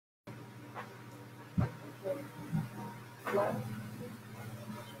Yeah.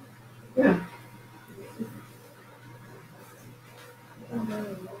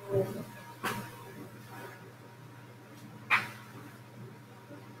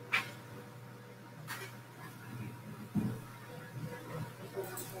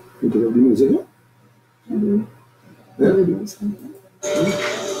 You turn up the music, yeah?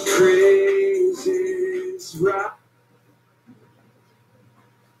 Praises rock.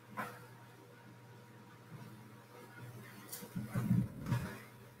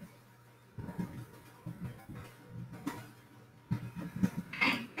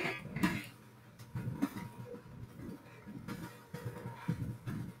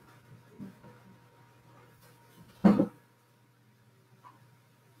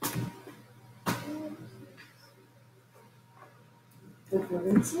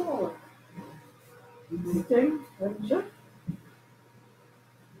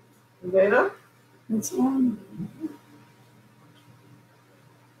 Vera? It's on.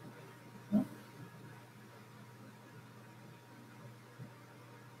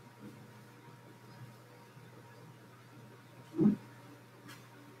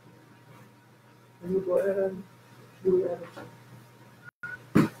 You go ahead and do that.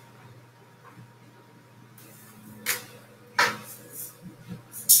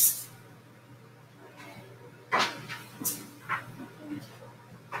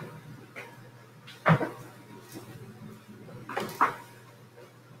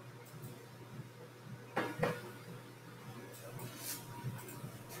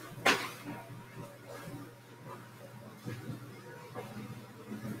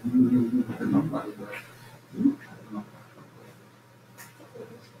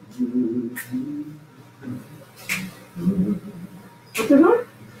 What's it on?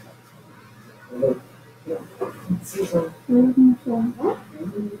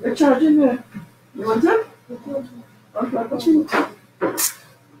 They're charging there. You want that? Okay, what's in it?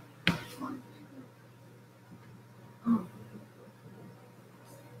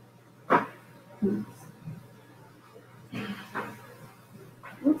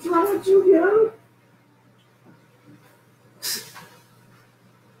 What's wrong with you, girl?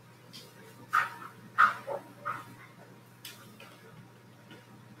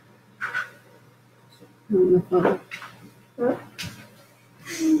 Huh?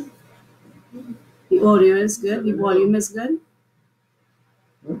 The audio is good. The volume is good.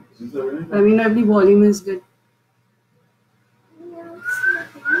 Let me know if the volume is good.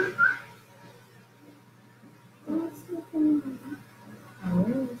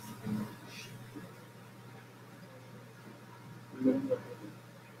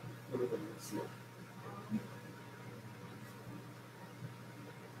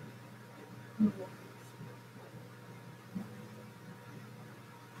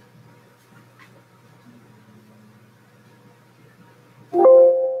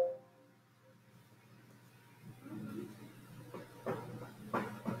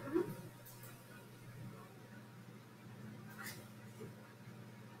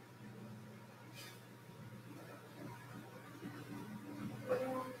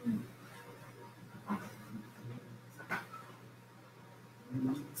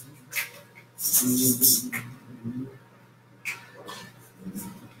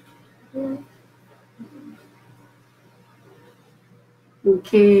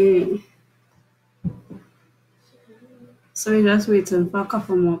 Okay. So we're just waiting for a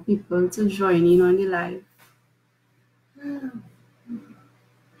couple more people to join in on the live.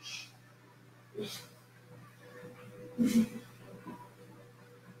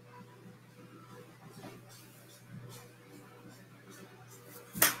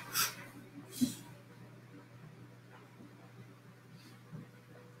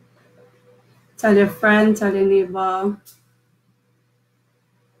 Tell your friend, tell your neighbor.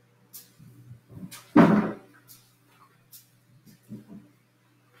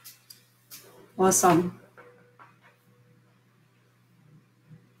 Awesome.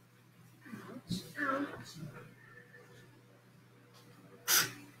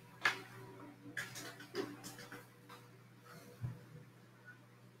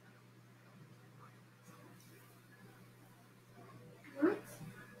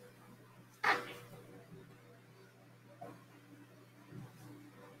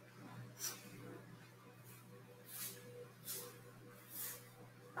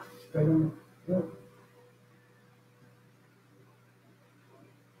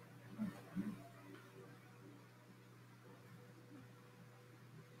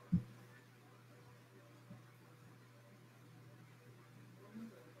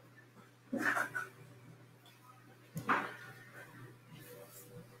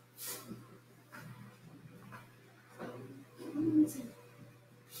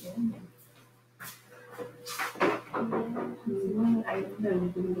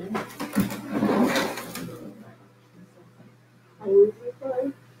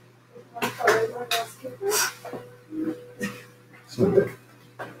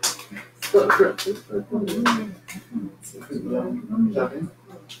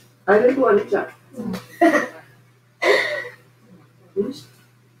 I didn't want to chat.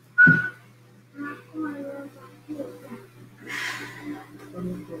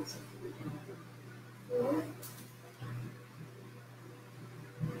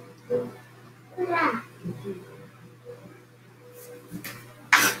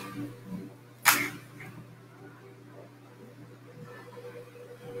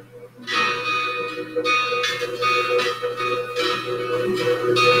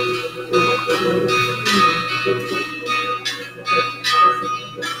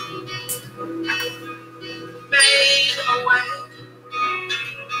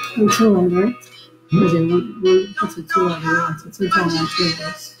 It's all right. Because they won't put it too early. It's too long and too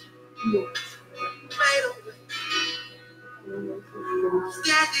late.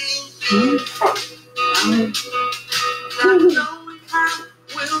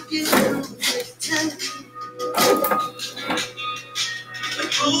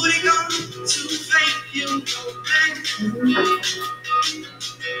 Holding on to faith, you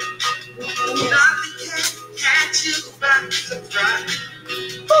nothing can catch you by surprise.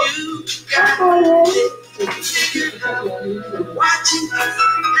 You got it figured out. Watching us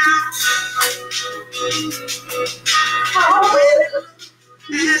now. When it looks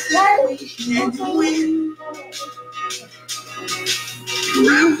as if we can't win,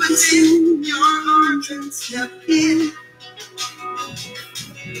 wrap us in your arms and step in.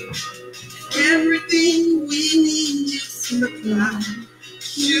 Everything we need you supply.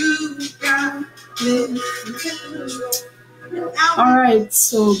 You got it. All right,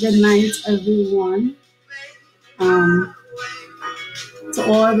 so good night, everyone. To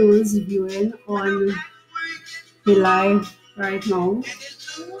all those viewing on the live right now,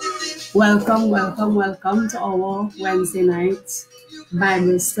 welcome to our Wednesday night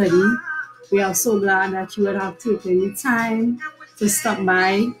Bible study. We are so glad that you would have taken the time to stop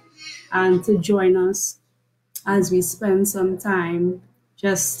by and to join us as we spend some time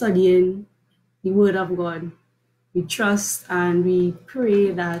just studying the Word of God. We trust and we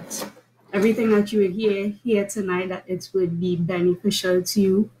pray that everything that you hear here tonight, that it would be beneficial to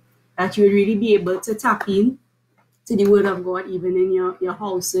you, that you would really be able to tap in to the Word of God, even in your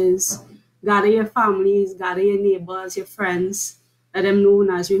houses. Gather your families, gather your neighbors, your friends. Let them know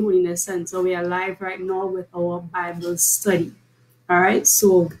Nazarene Holiness Centre. We are live right now with our Bible study. All right,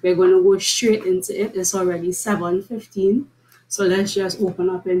 so we're going to go straight into it. It's already 7:15. So let's just open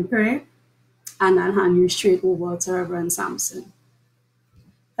up in prayer, and I'll hand you straight over to Reverend Samson.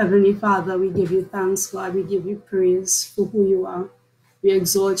 Heavenly Father, we give you thanks, God. We give you praise for who you are. We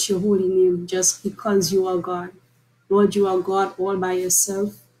exalt your holy name just because you are God. Lord, you are God all by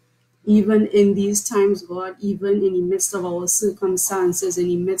yourself. Even in these times, God, even in the midst of our circumstances, in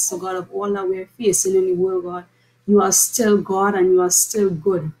the midst of God, of all that we're facing in the world, God, you are still God and you are still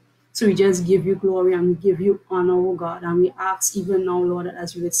good. So we just give you glory and we give you honor, oh God. And we ask even now, Lord, that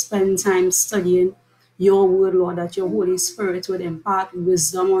as we would spend time studying your word, Lord, that your Holy Spirit would impart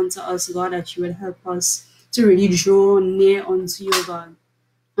wisdom unto us, God, that you would help us to really draw near unto you, God.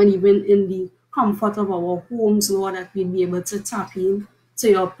 And even in the comfort of our homes, Lord, that we'd be able to tap in to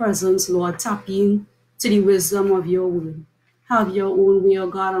your presence, Lord, tap in to the wisdom of your word. Have your own way, oh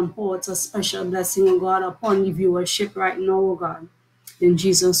God, and pour out a special blessing, oh God, upon the viewership right now, oh God. In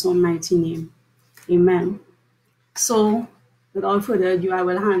Jesus' almighty name. Amen. So, without further ado, I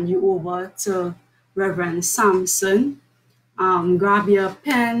will hand you over to Reverend Samson. Grab your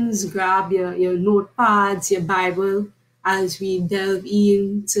pens, grab your notepads, your Bible, as we delve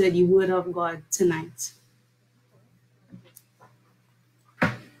into the Word of God tonight.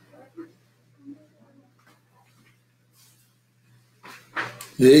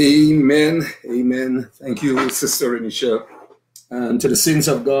 Amen. Amen. Thank you, Sister Anisha. And to the saints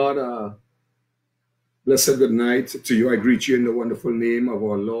of God, blessed good night to you. I greet you in the wonderful name of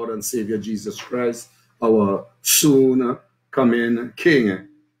our Lord and Savior Jesus Christ, our soon coming King.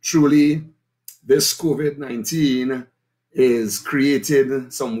 Truly, this COVID-19 is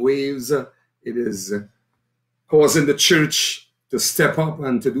creating some waves. It is causing the church to step up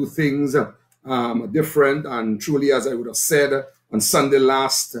and to do things different. And truly, as I would have said on Sunday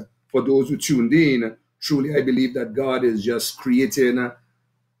last, for those who tuned in, truly I believe that God is just creating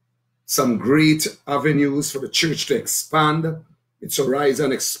some great avenues for the church to expand its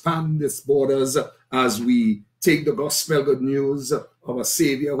horizon, expand its borders as we take the gospel good news of a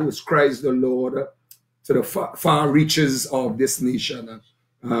Savior who is Christ the Lord to the far reaches of this nation.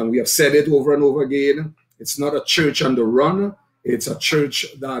 We have said it over and over again. It's not a church on the run. It's a church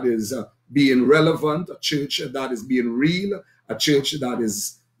that is being relevant, a church that is being real, a church that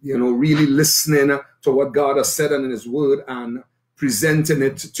is, really listening to what God has said in his word and presenting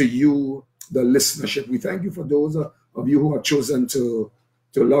it to you, the listenership. We thank you for those of you who have chosen to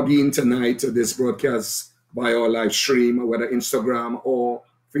log in tonight to this broadcast by our live stream, whether Instagram or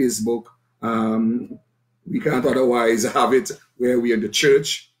Facebook. We can't otherwise have it where we are in the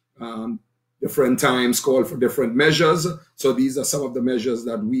church. Different times call for different measures. So these are some of the measures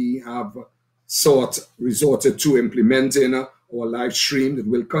that we have resorted to implementing our live stream that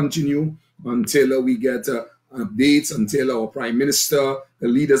will continue until we get updates, until our Prime Minister, the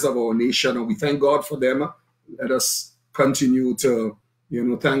leaders of our nation, and we thank God for them. Let us continue to,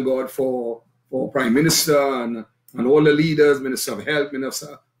 thank God for Prime Minister and all the leaders, Minister of Health, Minister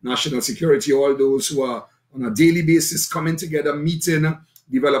of National Security, all those who are on a daily basis coming together, meeting,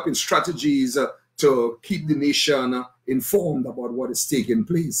 developing strategies to keep the nation informed about what is taking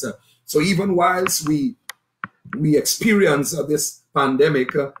place. So even whilst we experience this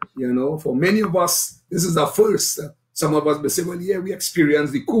pandemic, for many of us, this is our first. Some of us may say, well, yeah, we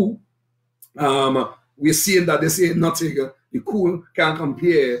experienced the coup. We're seeing that this ain't nothing. The coup can't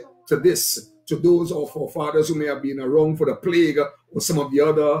compare to this, to those of our fathers who may have been around for the plague or some of the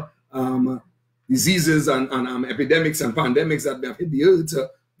other diseases and epidemics and pandemics that have hit the earth.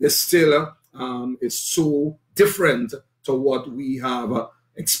 This still is so different to what we have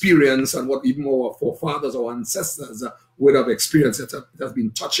experienced and what even our forefathers or ancestors would have experienced. It has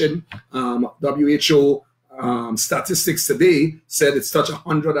been touching. WHO statistics today said it's touched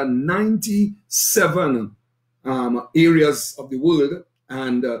 197 areas of the world,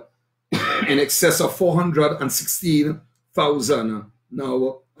 and in excess of 416,000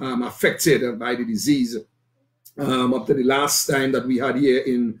 now affected by the disease. Up to the last time that we had here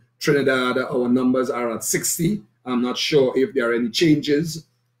in Trinidad, our numbers are at 60. I'm not sure if there are any changes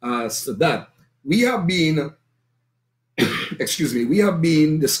as to that. We have been, we have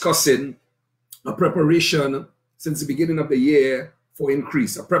been discussing a preparation since the beginning of the year for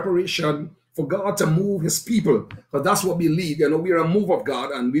increase, a preparation for God to move his people. But that's what we believe. We are a move of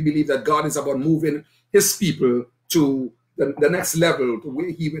God, and we believe that God is about moving his people to the next level, to where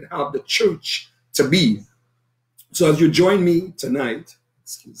he would have the church to be. So as you join me tonight,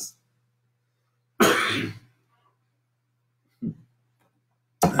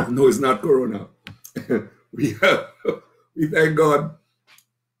 no, it's not Corona. we thank God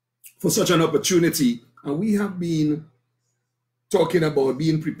for such an opportunity, and we have been talking about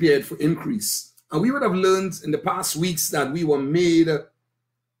being prepared for increase. And we would have learned in the past weeks that we were made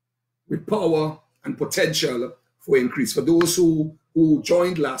with power and potential for increase. For those who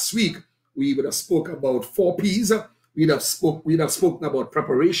joined last week, we would have spoke about 4 P's. We'd have spoken about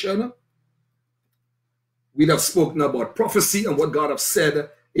preparation. We'd have spoken about prophecy and what God has said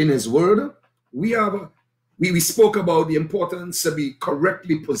in his word. We spoke about the importance to be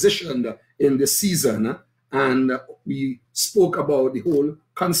correctly positioned in the season, and we spoke about the whole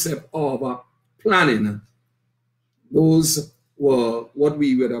concept of planning. Those were what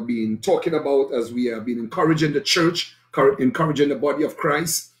we would have been talking about as we have been encouraging the church, encouraging the body of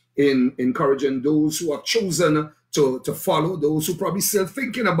Christ, encouraging those who have chosen to follow, those who probably still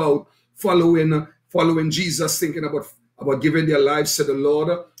thinking about following Jesus, thinking about giving their lives to the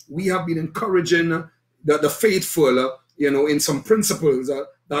Lord. We have been encouraging the faithful, in some principles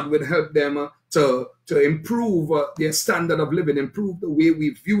that would help them to improve their standard of living, improve the way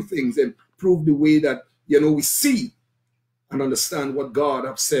we view things, improve the way that, we see and understand what God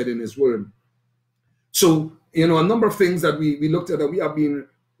has said in his word. So, a number of things that we looked at, that we have been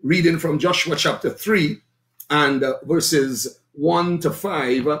reading from Joshua chapter 3 and verses 1 to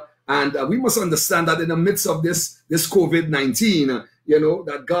 5. And we must understand that in the midst of this COVID-19,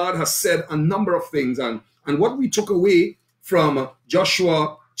 that God has said a number of things. And what we took away from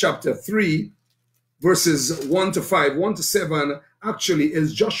Joshua chapter 3, verses 1 to 5, 1 to 7, actually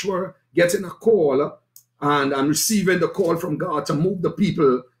is Joshua getting a call and receiving the call from God to move the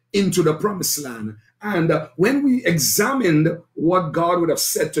people into the promised land. And when we examined what God would have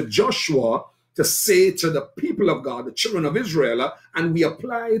said to Joshua to say to the people of God, the children of Israel, and we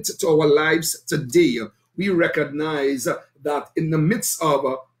apply it to our lives today, we recognize that in the midst of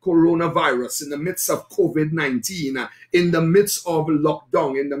coronavirus, in the midst of COVID-19, in the midst of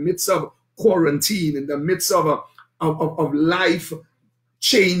lockdown, in the midst of quarantine, in the midst of life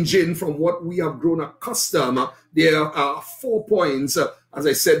changing from what we have grown accustomed, there are 4 points, as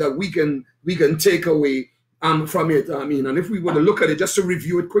I said, that we can take away from it. And if we were to look at it, just to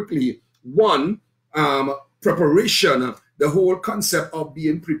review it quickly, 1, preparation, the whole concept of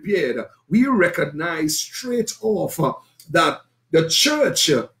being prepared, we recognize straight off that the church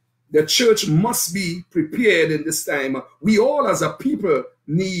must be prepared in this time. We all as a people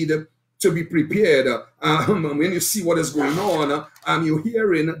need to be prepared. When you see what is going on, you're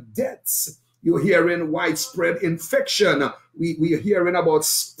hearing deaths. You're hearing widespread infection. We are hearing about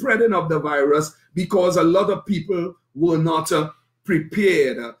spreading of the virus because a lot of people were not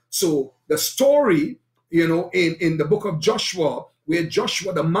prepared. So the story, in the book of Joshua, where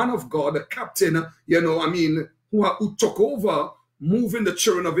Joshua, the man of God, the captain, who took over moving the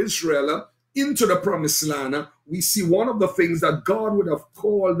children of Israel into the promised land, we see one of the things that God would have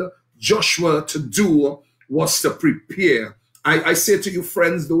called Joshua to do was to prepare. I say to you,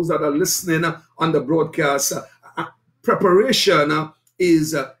 friends, those that are listening on the broadcast, preparation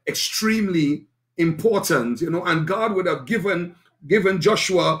is extremely important, and God would have given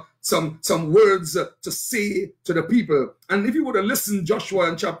Joshua some words to say to the people. And if you would have listened, Joshua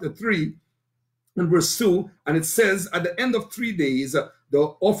in chapter 3 and verse 2, and it says, at the end of 3 days,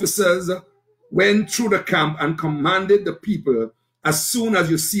 the officers went through the camp and commanded the people, as soon as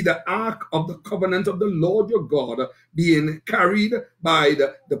you see the ark of the covenant of the Lord your God being carried by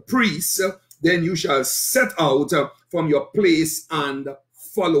the priests, then you shall set out from your place and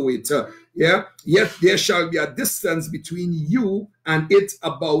follow it. Yet there shall be a distance between you and it,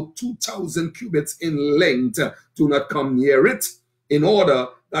 about 2,000 cubits in length. Do not come near it, in order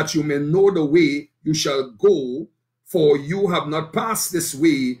that you may know the way you shall go, for you have not passed this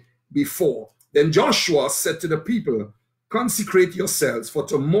way before. Then Joshua said to the people, consecrate yourselves, for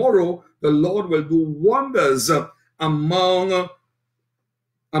tomorrow the Lord will do wonders among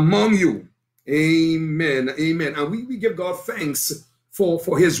you. Amen. Amen. And we give God thanks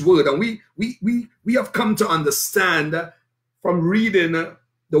for his word. And we have come to understand from reading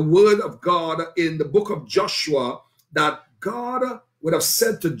the word of God in the book of Joshua that God would have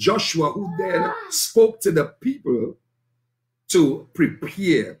said to Joshua, who then spoke to the people, to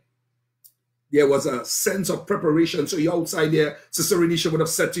prepare. There was a sense of preparation. So you're outside there, Sister Renisha would have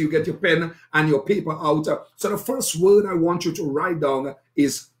said to you, get your pen and your paper out. So the first word I want you to write down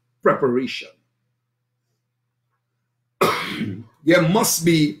is preparation. There must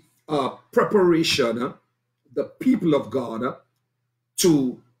be preparation, the people of God,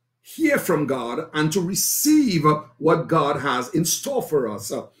 to hear from God and to receive what God has in store for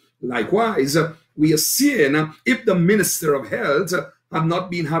us. Likewise, we are seeing if the minister of health have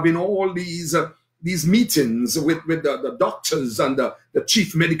not been having all these meetings with the doctors and the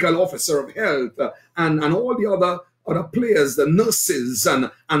chief medical officer of health and all the other players, the nurses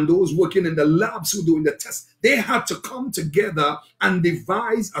and those working in the labs who are doing the tests, they had to come together and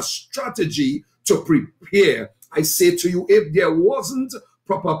devise a strategy to prepare. I say to you, if there wasn't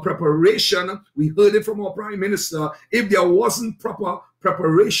proper preparation, we heard it from our Prime Minister, if there wasn't proper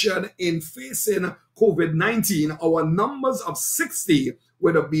preparation in facing COVID-19, our numbers of 60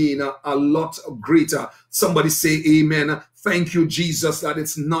 would have been a lot greater. Somebody say amen. Thank you, Jesus, that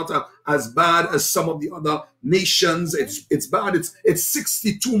it's not as bad as some of the other nations. It's bad. It's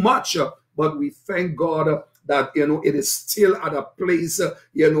 60 too much. But we thank God that, it is still at a place,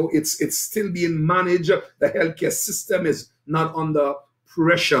 it's still being managed. The healthcare system is not under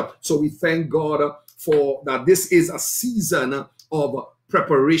pressure. So we thank God for that. This is a season of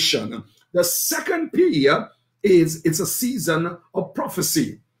preparation. The second P is it's a season of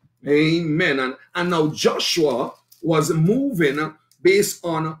prophecy. Amen. And now Joshua was moving based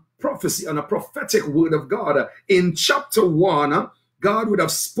on prophecy, on a prophetic word of God. In chapter 1, God would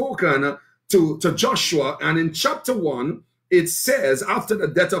have spoken to Joshua. And in chapter 1, it says, after the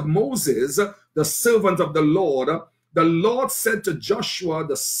death of Moses, the servant of the Lord said to Joshua,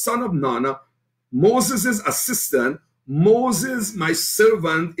 the son of Nun, Moses' assistant, Moses, my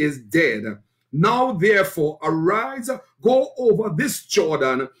servant, is dead. Now, therefore, arise, go over this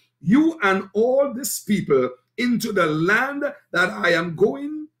Jordan, you and all this people, into the land that I am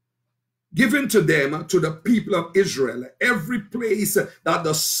giving to them, to the people of Israel. Every place that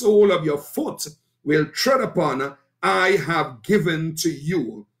the sole of your foot will tread upon, I have given to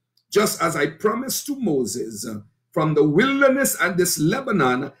you, just as I promised to Moses. From the wilderness and this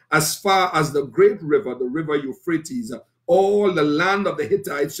Lebanon, as far as the great river, the river Euphrates, all the land of the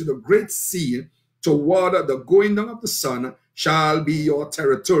Hittites to the great sea, toward the going down of the sun, shall be your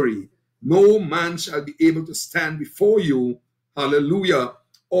territory. No man shall be able to stand before you, hallelujah,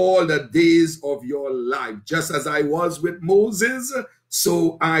 all the days of your life. Just as I was with Moses,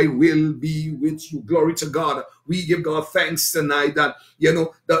 so I will be with you. Glory to God. We give God thanks tonight that,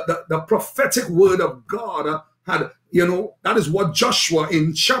 the prophetic word of God had, that is what Joshua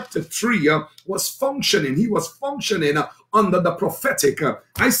in chapter 3 was functioning. He was functioning under the prophetic.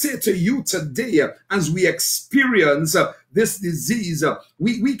 I say to you today, as we experience this disease,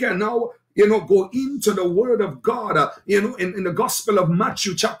 we can now go into the word of God. In the Gospel of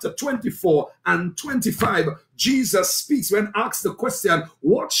Matthew chapter 24 and 25, Jesus speaks when asked the question,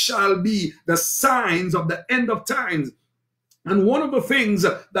 what shall be the signs of the end of times? And one of the things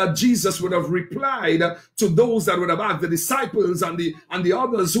that Jesus would have replied to those that would have asked, the disciples and the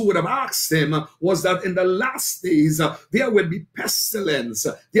others who would have asked him, was that in the last days there will be pestilence,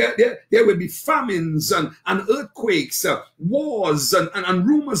 there will be famines and earthquakes, wars and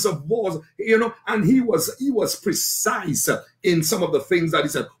rumors of wars, and he was precise in some of the things that he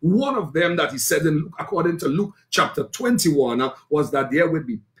said. One of them that he said, according to Luke chapter 21, was that there will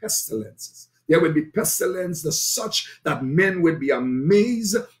be pestilences. There will be pestilence, such that men will be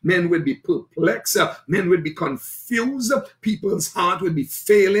amazed, men will be perplexed, men will be confused, people's heart will be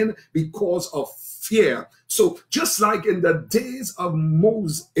failing because of fear. So just like in the days of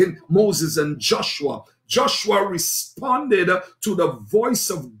Moses and Joshua, Joshua responded to the voice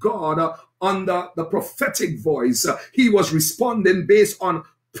of God under the prophetic voice. He was responding based on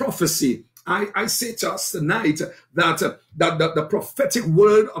prophecy. I say to us tonight that the prophetic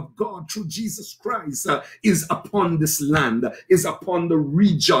word of God through Jesus Christ is upon this land, is upon the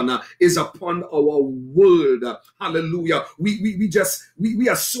region, is upon our world. Hallelujah. We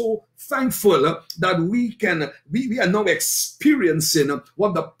are so thankful that we are now experiencing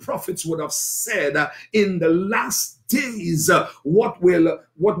what the prophets would have said in the last days, what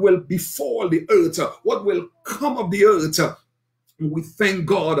will befall the earth, what will come of the earth. We thank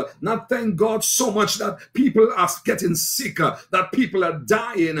God, not thank God so much that people are getting sicker, that people are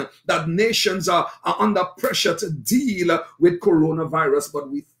dying, that nations are under pressure to deal with coronavirus,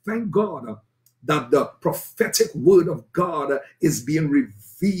 but we thank God that the prophetic word of God is being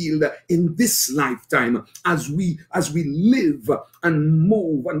revealed in this lifetime as we live and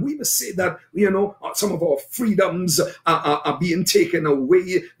move. And we must say that, some of our freedoms are being taken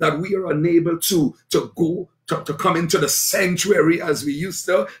away, that we are unable to go to come into the sanctuary as we used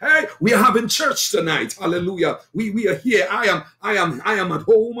to. Hey, we are having church tonight. Hallelujah. We are here. I am at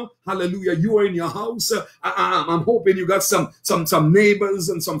home. Hallelujah. You are in your house. I'm hoping you got some neighbors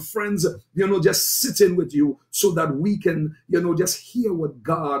and some friends, just sitting with you so that we can, just hear what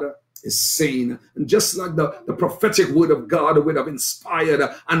God is saying. And just like the prophetic word of God would have inspired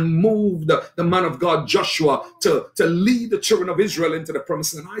and moved the man of God Joshua to lead the children of Israel into the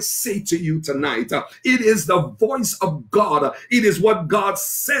promised land, I say to you tonight, it is the voice of God. It is what God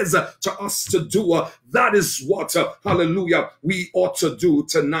says to us to do. That is what, hallelujah, we ought to do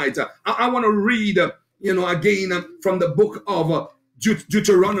tonight. I want to read, again from the book of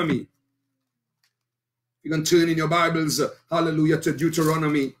Deuteronomy. You can turn in your Bibles, hallelujah, to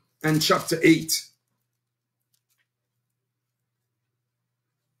Deuteronomy and chapter 8.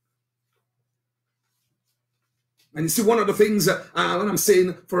 And you see, one of the things when I'm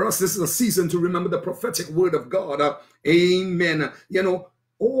saying for us, this is a season to remember the prophetic word of God. Amen.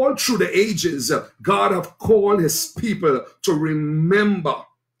 All through the ages, God have called his people to remember.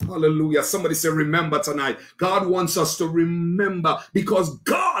 Hallelujah. Somebody say remember tonight. God wants us to remember, because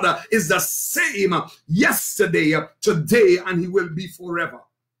God is the same yesterday, today, and he will be forever.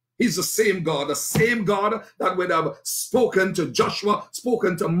 He's the same God that would have spoken to Joshua,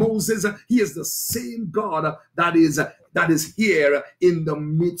 spoken to Moses. He is the same God that is here in the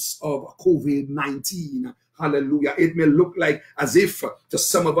midst of COVID-19. Hallelujah. It may look like as if to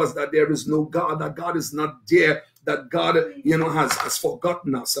some of us that there is no God, that God is not there, that God, has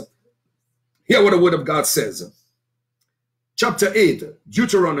forgotten us. Hear what the word of God says. Chapter 8,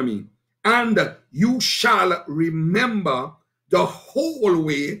 Deuteronomy. And you shall remember the whole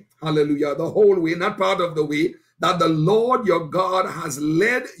way, hallelujah, the whole way, not part of the way, that the Lord your God has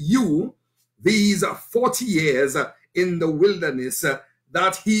led you these 40 years in the wilderness,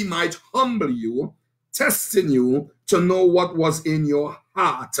 that he might humble you, testing you to know what was in your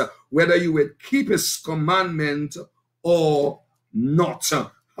heart, whether you would keep his commandment or not.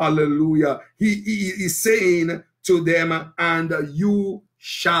 Hallelujah. He is saying to them, and you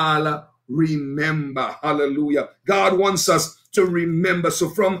shall remember. Hallelujah. God wants us to remember. So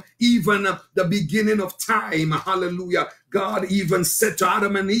from even the beginning of time, hallelujah, God even said to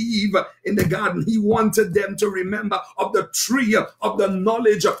Adam and Eve in the garden, he wanted them to remember of the tree of the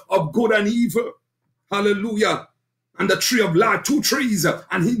knowledge of good and evil. Hallelujah. And the tree of life, 2 trees.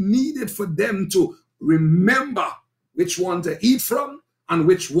 And he needed for them to remember which one to eat from and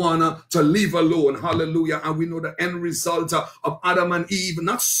which one to leave alone. Hallelujah. And we know the end result of Adam and Eve,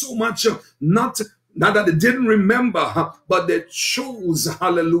 not so much, not Not that they didn't remember, but they chose,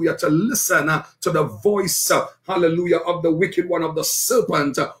 hallelujah, to listen to the voice, hallelujah, of the wicked one, of the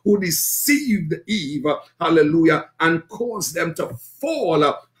serpent who deceived Eve, hallelujah, and caused them to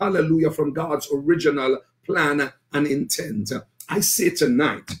fall, hallelujah, from God's original plan and intent. I say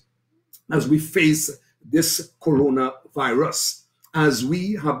tonight, as we face this coronavirus, as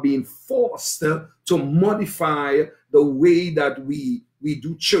we have been forced to modify the way that we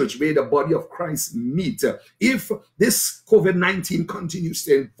do church, where the body of Christ meet. If this COVID-19 continues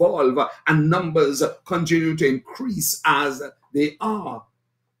to evolve and numbers continue to increase as they are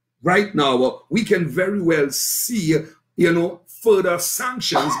right now, we can very well see, further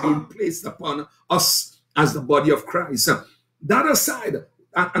sanctions being placed upon us as the body of Christ. That aside,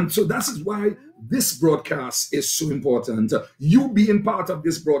 and so that is why this broadcast is so important. You being part of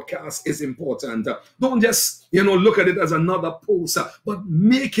this broadcast is important. Don't just, look at it as another post, but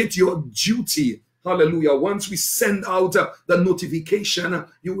make it your duty. Hallelujah. Once we send out the notification,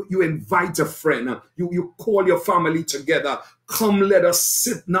 you invite a friend. You call your family together. Come, let us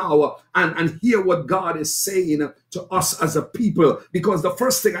sit now and hear what God is saying to us as a people. Because the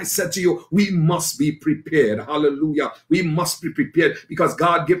first thing I said to you, we must be prepared. Hallelujah. We must be prepared because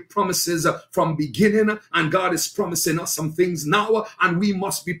God gave promises from beginning, and God is promising us some things now, and we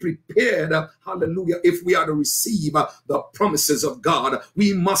must be prepared. Hallelujah. If we are to receive the promises of God,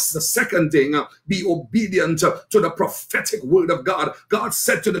 we must, the second thing, be obedient to the prophetic word of God. God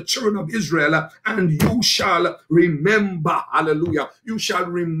said to the children of Israel, and you shall remember, hallelujah, you shall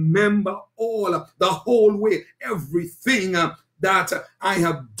remember all, the whole way, everything that I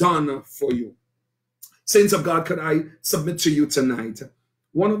have done for you. Saints of God, could I submit to you tonight?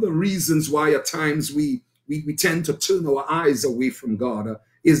 One of the reasons why at times we tend to turn our eyes away from God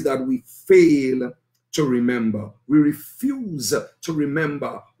is that we fail to remember. We refuse to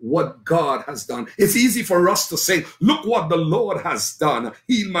remember what God has done. It's easy for us to say, look what the Lord has done.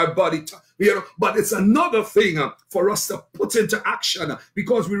 Heal my body. But it's another thing for us to put into action,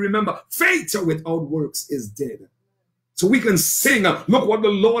 because we remember faith without works is dead. So we can sing, look what the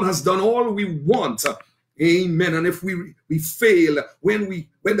Lord has done, all we want. Amen. And if we fail when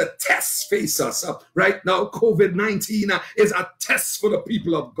the tests face us, right now, COVID-19 is a test for the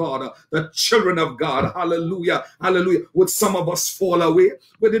people of God, the children of God. Hallelujah. Hallelujah. Would some of us fall away?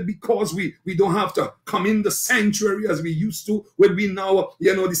 Would it because we don't have to come in the sanctuary as we used to? Would we now,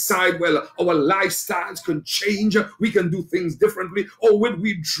 decide, well, our lifestyles can change, we can do things differently? Or would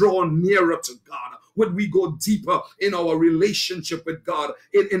we draw nearer to God? Would we go deeper in our relationship with God,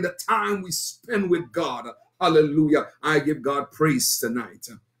 in the time we spend with God? Hallelujah. I give God praise tonight.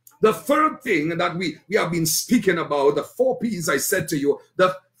 The third thing that we have been speaking about, the 4 P's I said to you,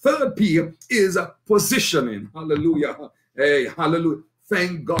 the third P is positioning. Hallelujah. Hey, hallelujah.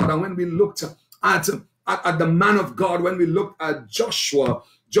 Thank God. And when we looked at the man of God, when we looked at Joshua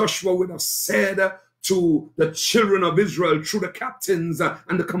would have said to the children of Israel through the captains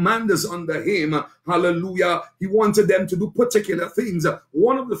and the commanders under him, hallelujah, he wanted them to do particular things.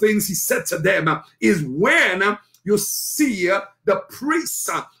 One of the things he said to them is, when you see the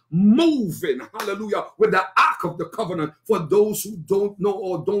priests moving, hallelujah, with the Ark of the Covenant. For those who don't know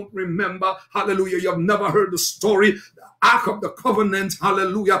or don't remember, hallelujah, you have never heard the story. The Ark of the Covenant,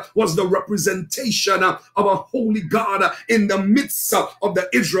 hallelujah, was the representation of a holy God in the midst of the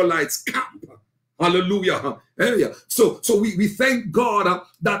Israelites' camp. Hallelujah. So we thank God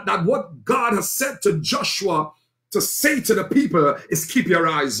that what God has said to Joshua to say to the people is, keep your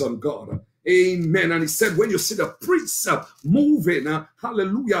eyes on God. Amen. And he said, when you see the priests moving,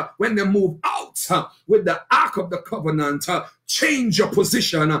 hallelujah, when they move out with the Ark of the Covenant, change your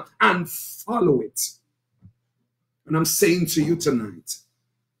position and follow it. And I'm saying to you tonight,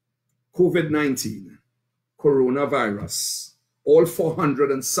 COVID-19, coronavirus, all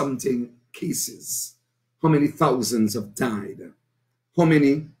 400 and something cases, how many thousands have died? How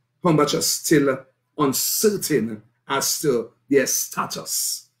much are still uncertain as to their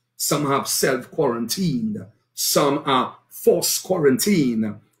status? Some have self-quarantined. Some are forced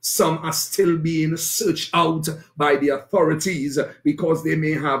quarantined. Some are still being searched out by the authorities because they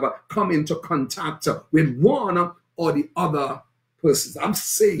may have come into contact with one or the other persons. I'm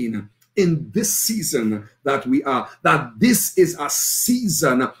saying in this season that we are, that this is a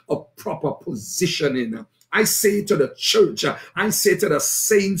season of proper positioning. I say to the church, I say to the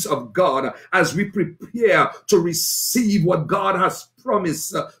saints of God, as we prepare to receive what God has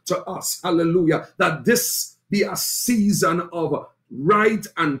promised to us, hallelujah, that this be a season of right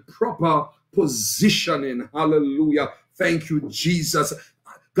and proper positioning. Hallelujah. Thank you, Jesus.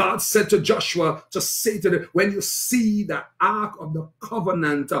 God said to Joshua to say to them, when you see the Ark of the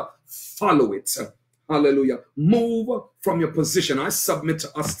Covenant, follow it. Hallelujah. Move from your position. I submit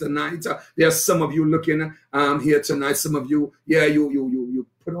to us tonight. There are some of you looking here tonight. Some of you, yeah, you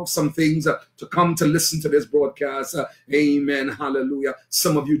put off some things to come to listen to this broadcast. Amen. Hallelujah.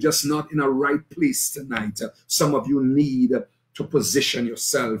 Some of you just not in a right place tonight. Some of you need to position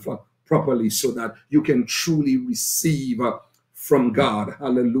yourself properly so that you can truly receive from God.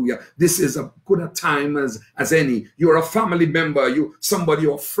 Hallelujah. This is as good a time as any. You're a family member, somebody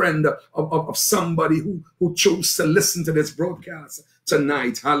or friend of somebody who chose to listen to this broadcast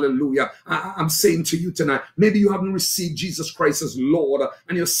tonight. Hallelujah. I'm saying to you tonight, maybe you haven't received Jesus Christ as Lord,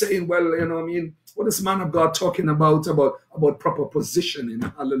 and you're saying, well, you know what I mean? What is man of God talking about proper positioning?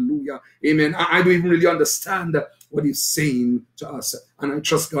 Hallelujah. Amen. I don't even really understand what he's saying to us. And I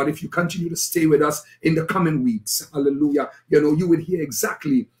trust God, if you continue to stay with us in the coming weeks, hallelujah, you will hear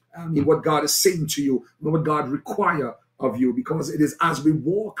exactly what God is saying to you, what God requires of you, because it is as we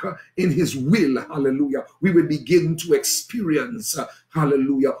walk in his will, hallelujah, we will begin to experience,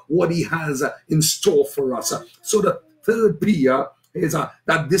 hallelujah, what he has in store for us. So the third P is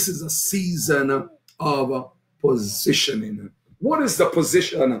that this is a season of positioning. What is the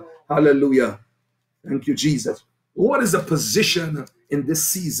position? Hallelujah. Thank you, Jesus. What is the position in this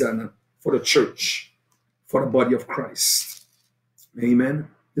season for the church, for the body of Christ? Amen.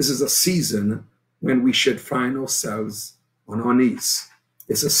 This is a season when we should find ourselves on our knees.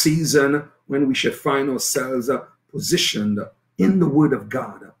 It's a season when we should find ourselves positioned in the Word of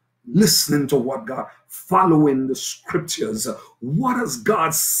God, listening to what God, following the scriptures. What has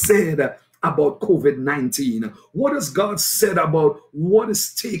God said about COVID-19? What has God said about what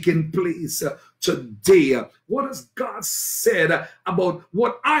is taking place today? What has God said about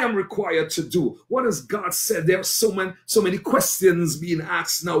what I am required to do? What has God said? There are so many questions being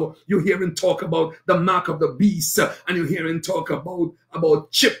asked now. You're hearing talk about the mark of the beast, and you're hearing talk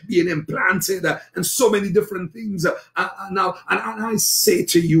about chip being implanted, and so many different things now. And I say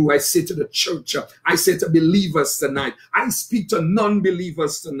to you, I say to the church, I say to believers tonight, I speak to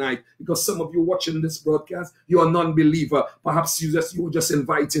non-believers tonight, because some of you watching this broadcast, you are non-believer. Perhaps you were just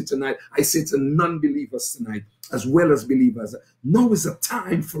invited tonight. I say to non-believers tonight, as well as believers, now is the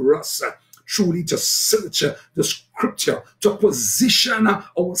time for us truly to search the scripture, to position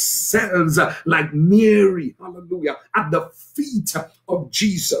ourselves like Mary, hallelujah, at the feet of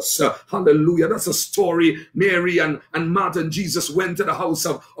Jesus, hallelujah. That's a story. Mary and Martha and Jesus went to the house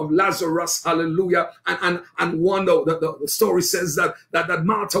of Lazarus, hallelujah, and one of the story says that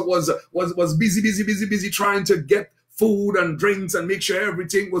Martha was busy trying to get food and drinks and make sure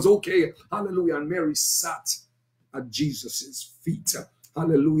everything was okay, hallelujah, and Mary sat at Jesus's feet.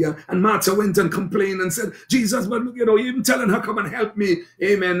 Hallelujah. And Martha went and complained and said, Jesus, but you're even telling her, come and help me.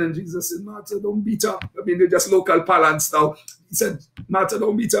 Amen. And Jesus said, Martha, don't beat her. I mean, they're just local parlance now. He said, Martha,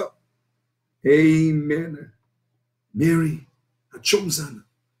 don't beat her. Amen. Mary had chosen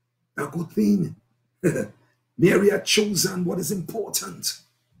a good thing. Mary had chosen what is important.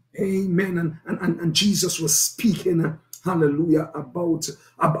 Amen. And Jesus was speaking, hallelujah,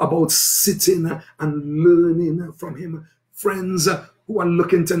 about sitting and learning from him. Friends who are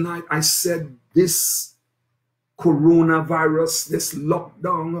looking tonight, I said this coronavirus, this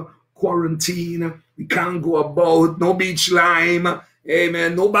lockdown, quarantine, we can't go about, no beach lime,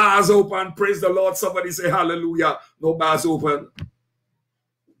 amen, no bars open, praise the Lord. Somebody say hallelujah. No bars open.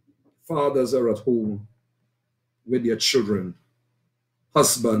 Fathers are at home with their children.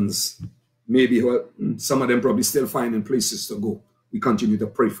 Husbands, maybe some of them probably still finding places to go. We continue to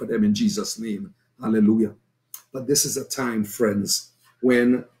pray for them in Jesus' name. Hallelujah. But this is a time, friends,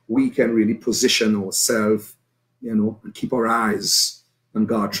 when we can really position ourselves, and keep our eyes on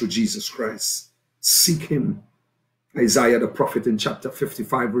God through Jesus Christ. Seek him. Isaiah the prophet in chapter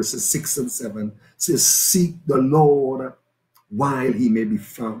 55, verses 6 and 7 says, seek the Lord while he may be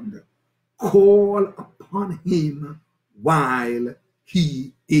found. Call upon him while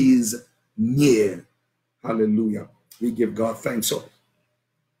he is near. Hallelujah. We give God thanks. So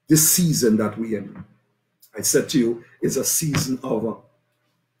this season that we're in, I said to you, is a season of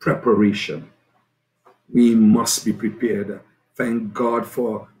preparation. We must be prepared. Thank God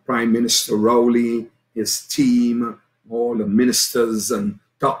for Prime Minister Rowley, his team, all the ministers and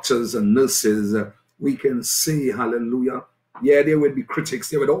doctors and nurses. We can say, hallelujah. Yeah, there will be critics.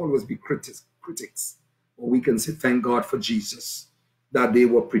 There would always be critics. But we can say, thank God for Jesus, that they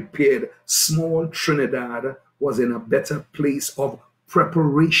were prepared. Small Trinidad was in a better place of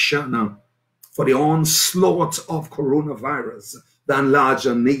preparation for the onslaught of coronavirus than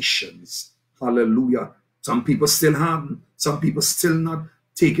larger nations. Hallelujah. Some people still haven't. Some people still not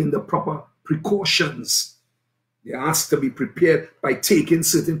taking the proper precautions. They're asked to be prepared by taking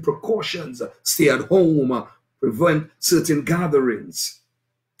certain precautions, stay at home, prevent certain gatherings.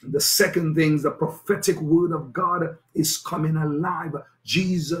 The second thing, the prophetic word of God is coming alive.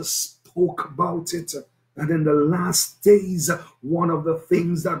 Jesus spoke about it. And in the last days, one of the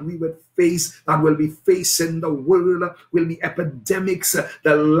things that we would face, that will be facing the world, will be epidemics,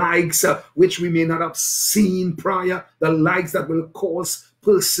 the likes which we may not have seen prior, the likes that will cause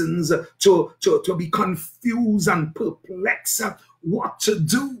persons to be confused and perplexed what to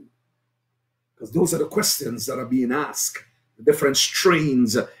do. Because those are the questions that are being asked. The different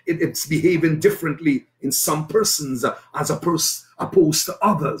strains, it's behaving differently in some persons as opposed to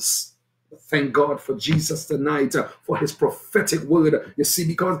others. Thank God for Jesus tonight, for his prophetic word. You see,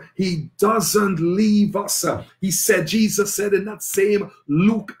 because he doesn't leave us. Jesus said in that same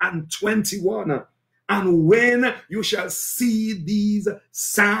Luke and 21, and when you shall see these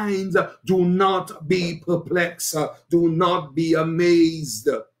signs, do not be perplexed, do not be amazed,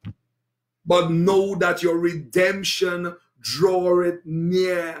 but know that your redemption draweth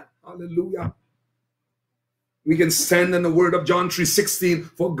near. Hallelujah. We can stand in the word of John 3:16,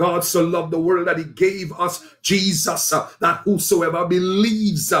 for God so loved the world that he gave us Jesus, that whosoever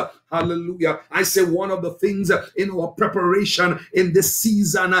believes, hallelujah. I say one of the things in our preparation in this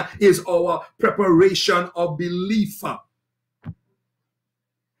season is our preparation of belief.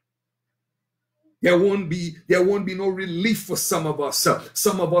 There won't be no relief for some of us.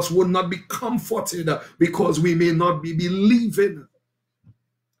 Some of us will not be comforted because we may not be believing.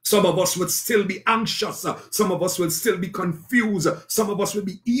 Some of us would still be anxious. Some of us will still be confused. Some of us will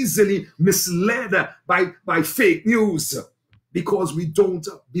be easily misled by fake news because we don't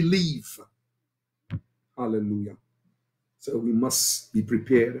believe. Hallelujah. So we must be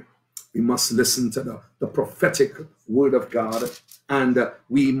prepared. We must listen to the prophetic word of God, and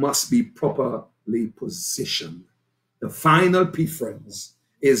we must be properly positioned. The final preference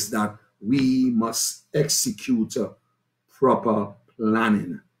is that we must execute proper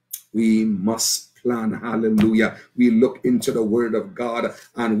planning. We must plan. Hallelujah. We look into the word of God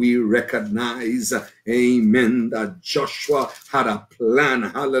and we recognize, amen, that Joshua had a plan.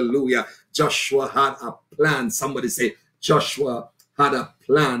 Hallelujah. Joshua had a plan. Somebody say, Joshua had a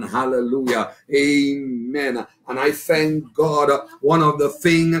plan. Hallelujah. Amen. And I thank God, one of the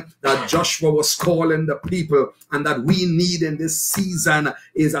things that Joshua was calling the people and that we need in this season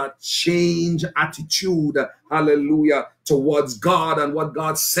is a change attitude. Hallelujah. Towards God and what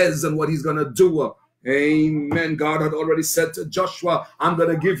God says and what he's going to do. Amen. God had already said to Joshua, I'm going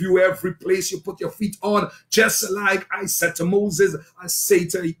to give you every place you put your feet on, just like I said to Moses. I say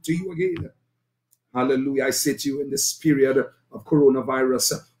to you again. Hallelujah. I say to you, in this period of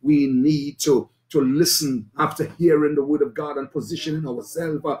coronavirus, we need to listen after hearing the word of God and positioning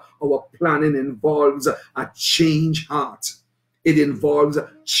ourselves. Our planning involves a change heart. It involves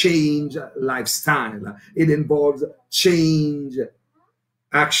change lifestyle. It involves change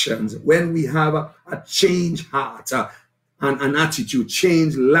actions. When we have a change heart and an attitude,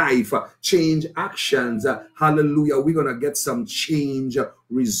 change life, change actions, hallelujah, we're going to get some change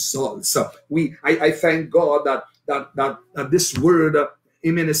results. I thank God that this word,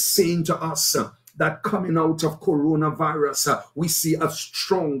 amen, is saying to us that coming out of coronavirus, we see a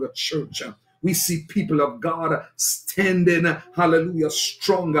stronger church. We see people of God standing, hallelujah,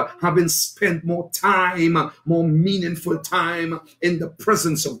 stronger, having spent more time, more meaningful time in the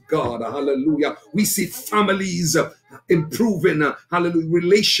presence of God, hallelujah. We see families improving, hallelujah,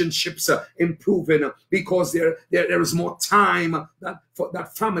 relationships improving, because there is more time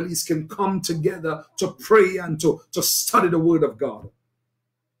that families can come together to pray and to study the word of God.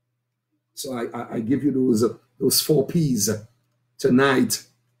 So I give you those 4 P's tonight.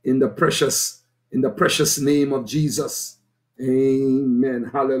 In the precious name of Jesus. Amen.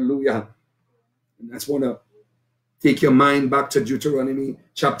 Hallelujah. And I just want to take your mind back to Deuteronomy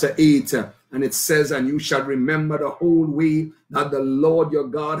chapter 8. And it says, and you shall remember the whole way that the Lord your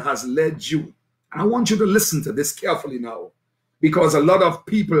God has led you. And I want you to listen to this carefully now, because a lot of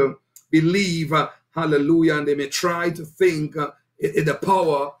people believe, hallelujah, and they may try to think the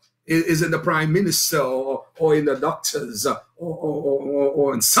power is in the prime minister or in the doctors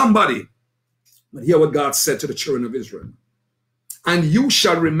or in somebody. But hear what God said to the children of Israel. And you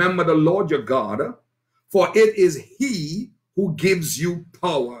shall remember the Lord your God, for it is he who gives you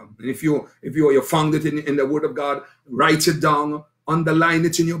power. And if you found it in the word of God, write it down, underline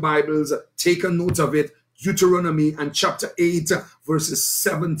it in your Bibles, take a note of it. Deuteronomy and chapter 8, verses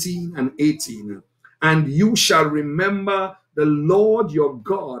 17 and 18. And you shall remember the Lord your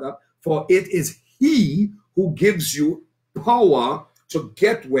God, for it is he who gives you power to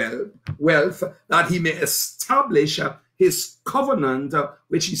get wealth, that he may establish his covenant,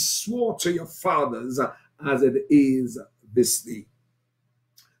 which he swore to your fathers, as it is this day.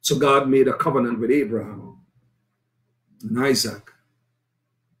 So God made a covenant with Abraham and Isaac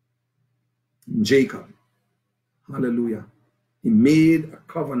and Jacob. Hallelujah. He made a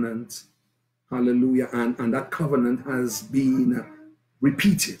covenant. Hallelujah. And that covenant has been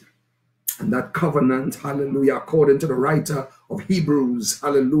repeated. And that covenant, hallelujah, according to the writer of Hebrews,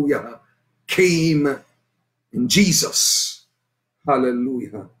 hallelujah, came in Jesus.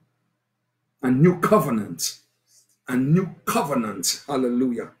 Hallelujah. A new covenant. A new covenant.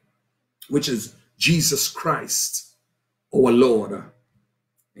 Hallelujah. Which is Jesus Christ, our Lord.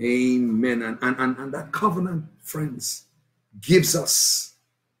 Amen. And that covenant, friends, gives us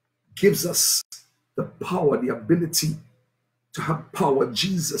the power, the ability to have power.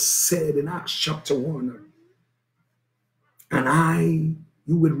 Jesus said in Acts chapter 1, and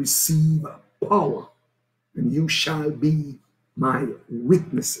you will receive power, and you shall be my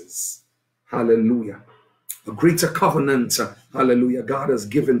witnesses. Hallelujah. A greater covenant, hallelujah, God has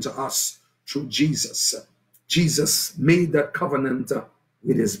given to us through Jesus. Jesus made that covenant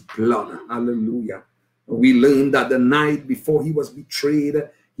with his blood. Hallelujah. We learned that the night before he was betrayed,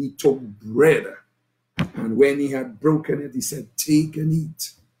 he took bread. And when he had broken it, he said, take and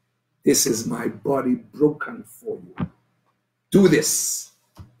eat. This is my body broken for you. Do this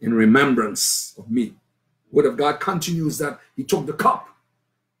in remembrance of me. The word of God continues that he took the cup.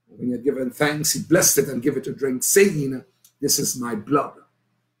 When he had given thanks, he blessed it and gave it to drink, saying, this is my blood,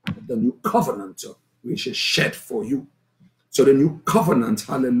 the new covenant which is shed for you. So the new covenant,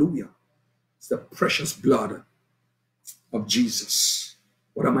 hallelujah, is the precious blood of Jesus.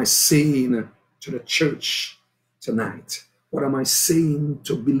 What am I saying to the church tonight? What am I saying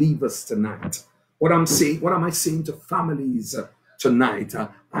to believers tonight? What am I saying to families tonight?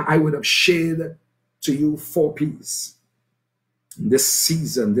 I would have shared to you 4 P's. In this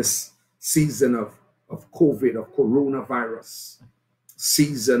season of COVID, of coronavirus,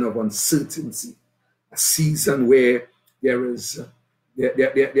 season of uncertainty, a season where there is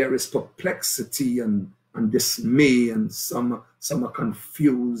perplexity and dismay, and some are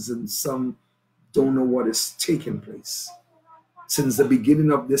confused, and some don't know what is taking place. Since the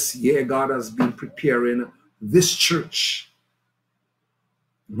beginning of this year, God has been preparing this church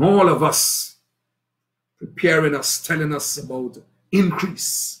and all of us, preparing us, telling us about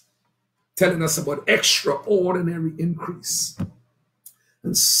increase, telling us about extraordinary increase.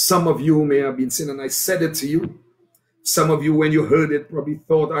 And some of you may have been saying, and I said it to you, some of you, when you heard it, probably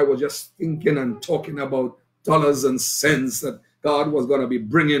thought I was just thinking and talking about dollars and cents, that God was going to be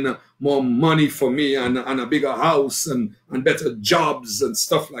bringing more money for me and a bigger house and better jobs and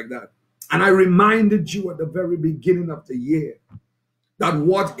stuff like that. And I reminded you at the very beginning of the year that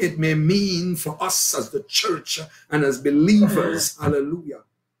what it may mean for us as the church and as believers, hallelujah,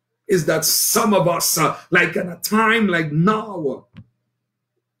 is that some of us, like in a time like now,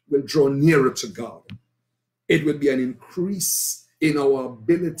 will draw nearer to God. It will be an increase in our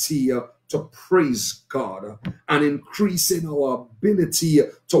ability to praise God, an increase in our ability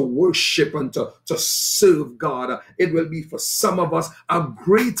to worship and to serve God. It will be for some of us a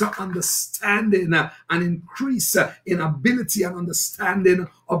greater understanding, an increase in ability and understanding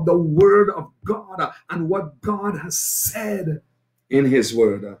of the word of God and what God has said in his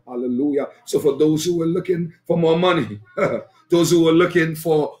word. Hallelujah. So for those who were looking for more money, those who were looking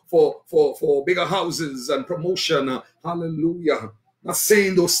for bigger houses and promotion, hallelujah. Not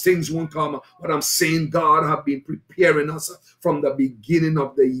saying those things won't come, but I'm saying God have been preparing us from the beginning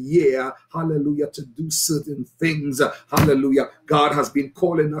of the year, hallelujah, to do certain things, hallelujah. God has been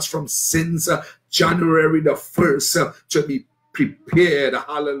calling us from since January the 1st to be prepared,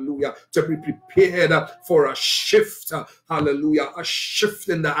 hallelujah, to be prepared for a shift, hallelujah, a shift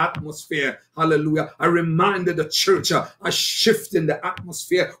in the atmosphere, hallelujah. I reminded the church a shift in the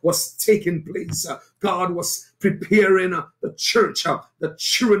atmosphere was taking place. God was preparing the church, the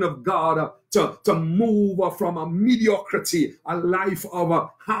children of God, to move from a mediocrity, a life of a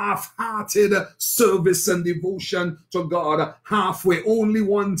half-hearted service and devotion to God, halfway, only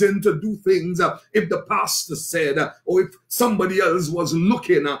wanting to do things if the pastor said, or if somebody else was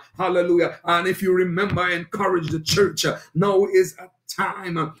looking, hallelujah. And if you remember, I encourage the church, now is a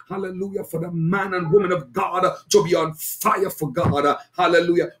time, hallelujah, for the man and woman of God to be on fire for God,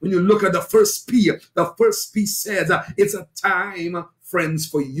 hallelujah. When you look at the first P says it's a time, friends,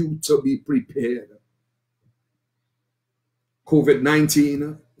 for you to be prepared.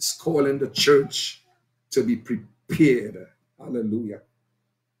 COVID-19 is calling the church to be prepared, hallelujah.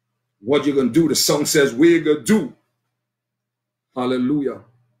 What you're going to do, the song says, we're going to do, Hallelujah.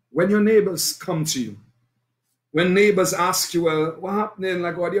 When your neighbors come to you, when neighbors ask you, well, what happening?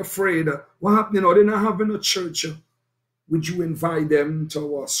 Like, are they afraid? What happening? Are they not having a church? Would you invite them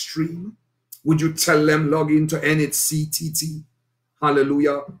to our stream? Would you tell them log into NHCTT?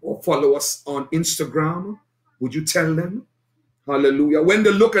 Hallelujah. Or follow us on Instagram? Would you tell them? Hallelujah. When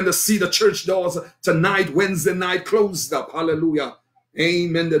they look and they see the church doors tonight, Wednesday night, closed up. Hallelujah.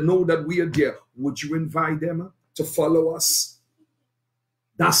 Amen. They know that we are there. Would you invite them to follow us?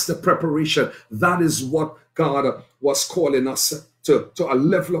 That's the preparation. That is what God was calling us to a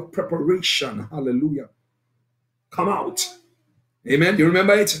level of preparation. Hallelujah. Come out. Amen. You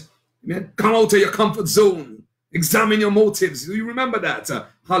remember it? Amen. Come out of your comfort zone. Examine your motives. Do you remember that?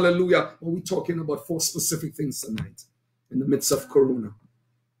 Hallelujah. Well, we're talking about 4 specific things tonight in the midst of Corona.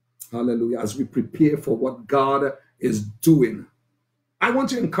 Hallelujah. As we prepare for what God is doing, I want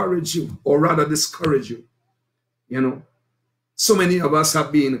to encourage you, or rather discourage you. You know, so many of us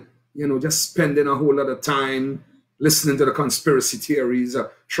have been, just spending a whole lot of time listening to the conspiracy theories,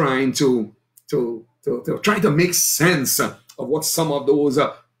 trying to make sense of what some of those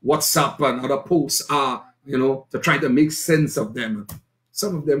WhatsApp and other posts are, to try to make sense of them.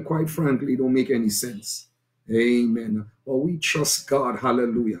 Some of them, quite frankly, don't make any sense. Amen. But we trust God.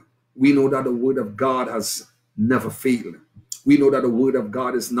 Hallelujah. We know that the word of God has never failed. We know that the word of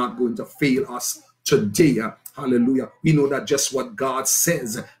God is not going to fail us today. Hallelujah. We know that just what God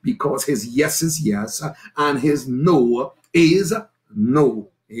says, because his yes is yes and his no is no.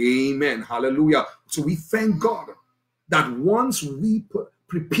 Amen. Hallelujah. So we thank God that once we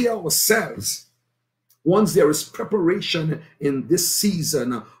prepare ourselves, once there is preparation in this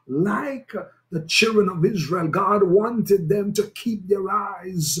season, like the children of Israel, God wanted them to keep their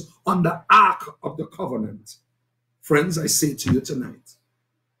eyes on the ark of the covenant. Friends, I say to you tonight,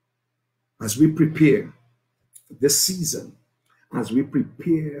 as we prepare for this season, as we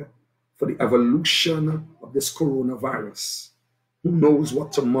prepare for the evolution of this coronavirus, who knows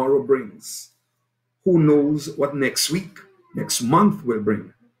what tomorrow brings? Who knows what next week, next month will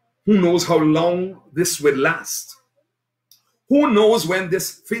bring? Who knows how long this will last? Who knows when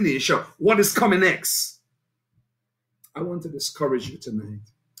this finishes, what is coming next? I want to discourage you tonight.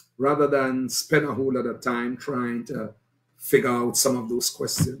 Rather than spend a whole lot of time trying to figure out some of those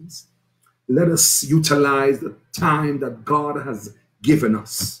questions, let us utilize the time that God has given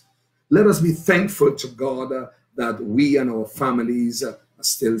us. Let us be thankful to God that we and our families are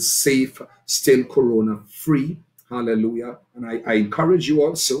still safe, still corona-free. Hallelujah. And I encourage you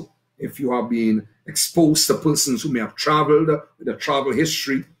also, if you have been exposed to persons who may have traveled with a travel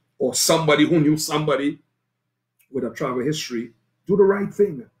history, or somebody who knew somebody with a travel history, do the right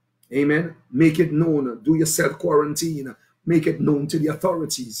thing. Amen. Make it known. Do your self-quarantine. Make it known to the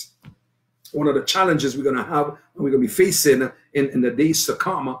authorities. One of the challenges we're going to have and we're going to be facing in the days to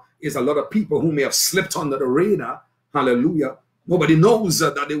come is a lot of people who may have slipped under the radar. Hallelujah. Nobody knows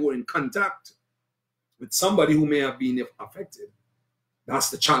that they were in contact with somebody who may have been affected. That's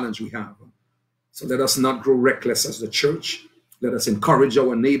the challenge we have. So let us not grow reckless as the church. Let us encourage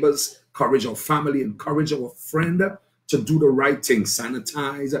our neighbors, encourage our family, encourage our friend to do the right thing.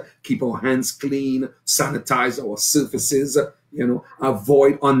 Sanitize, keep our hands clean, sanitize our surfaces,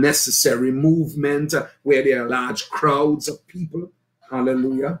 avoid unnecessary movement where there are large crowds of people.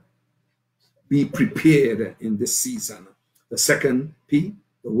 Hallelujah. Be prepared in this season. The second P,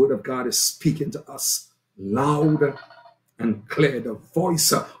 the word of God is speaking to us loud and clear. The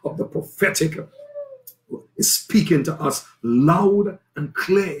voice of the prophetic is speaking to us loud and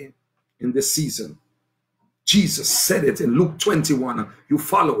clear in this season. Jesus said it in Luke 21. You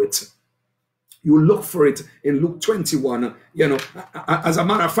follow it. You look for it in Luke 21. As a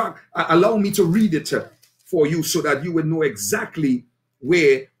matter of fact, allow me to read it for you so that you will know exactly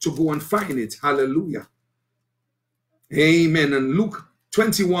where to go and find it. Hallelujah. Amen. And Luke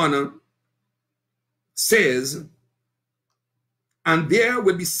 21 says, and there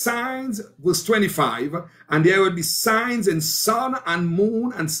will be signs, verse 25, and there will be signs in sun and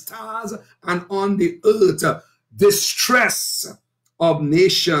moon and stars and on the earth, distress of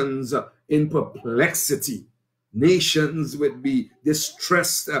nations in perplexity. Nations would be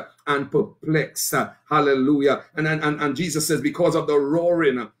distressed and perplexed. Hallelujah. And Jesus says, because of the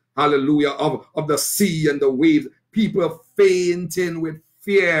roaring, hallelujah, of the sea and the waves, people are fainting with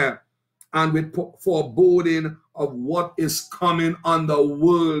fear and with foreboding of what is coming on the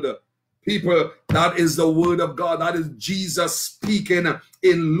world. People, that is the word of God. That is Jesus speaking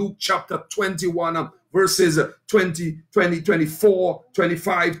in Luke chapter 21, verses 20, 24,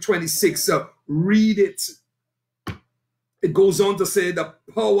 25, 26. Read it. It goes on to say the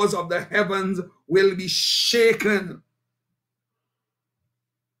powers of the heavens will be shaken.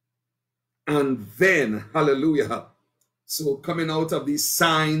 And then, hallelujah. So coming out of these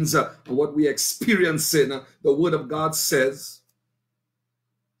signs, what we experiencing, the word of God says,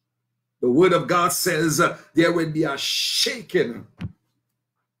 there will be a shaking.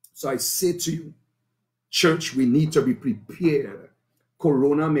 So I say to you, church, we need to be prepared.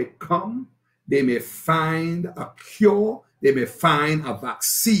 Corona may come. They may find a cure. They may find a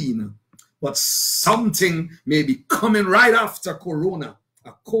vaccine. But something may be coming right after Corona.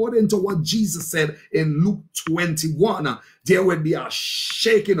 According to what Jesus said in Luke 21, there will be a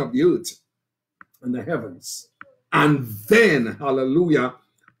shaking of the earth and the heavens. And then, hallelujah,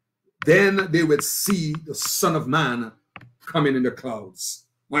 then they would see the Son of Man coming in the clouds.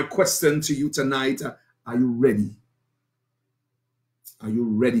 My question to you tonight, are you ready? Are you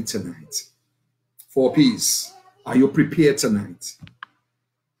ready tonight? 4 P's. Are you prepared tonight?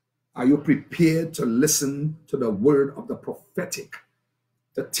 Are you prepared to listen to the word of the prophetic?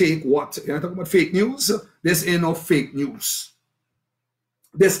 To take what? You're not talking about fake news? This ain't no fake news.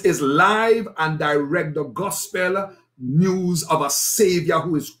 This is live and direct, the gospel news of a Savior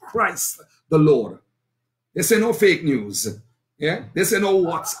who is Christ the Lord. This ain't no fake news. Yeah? This ain't no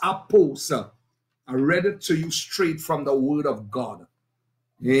WhatsApp post. I read it to you straight from the word of God.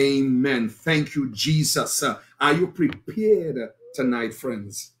 Amen. Thank you, Jesus. Are you prepared tonight,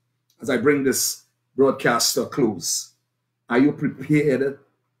 friends? As I bring this broadcast to a close, are you prepared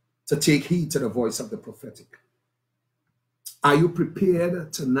to take heed to the voice of the prophetic? Are you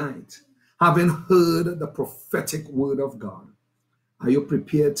prepared tonight, having heard the prophetic word of God? Are you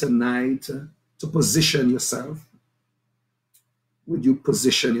prepared tonight to position yourself? Would you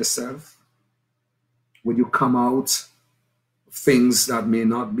position yourself? Would you come out of things that may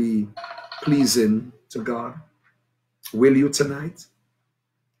not be pleasing to God? Will you tonight?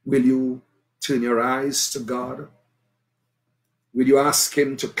 Will you turn your eyes to God? Will you ask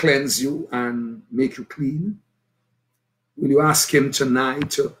him to cleanse you and make you clean? Will you ask him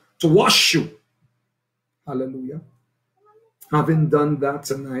tonight to wash you? Hallelujah. Having done that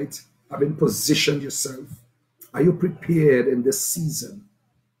tonight, having positioned yourself, are you prepared in this season?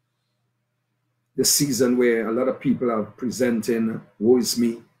 This season where a lot of people are presenting, woe is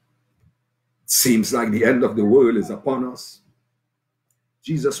me. It seems like the end of the world is upon us.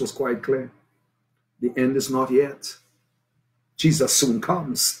 Jesus was quite clear. The end is not yet. Jesus soon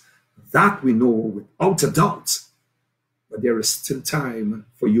comes. That we know without a doubt. But there is still time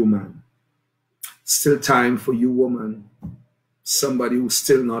for you, man. Still time for you, woman. Somebody who's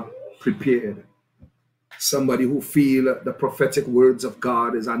still not prepared. Somebody who feel the prophetic words of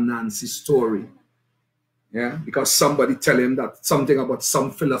God is a Nancy story. Yeah, because somebody tell him that something about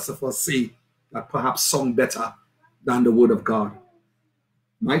some philosophers say that perhaps sound better than the word of God.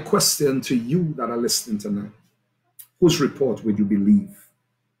 My question to you that are listening tonight, whose report would you believe?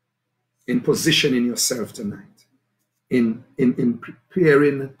 In positioning yourself tonight, in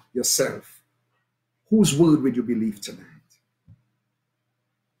preparing yourself, whose word would you believe tonight?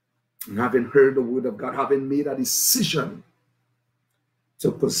 And having heard the word of God, having made a decision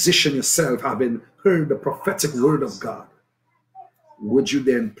to position yourself, having heard the prophetic word of God, would you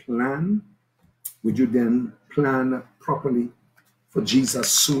then plan? Would you then plan properly for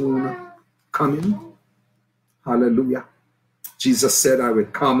Jesus soon coming? Hallelujah. Jesus said, I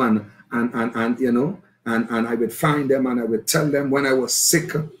would come and you know, and I would find them and I would tell them when I was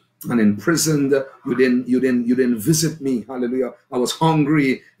sick and imprisoned, you didn't visit me. Hallelujah. I was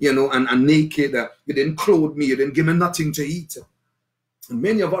hungry, you know, and naked. You didn't clothe me. You didn't give me nothing to eat. And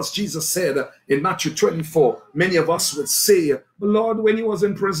many of us, Jesus said in Matthew 24, many of us would say, but Lord, when you was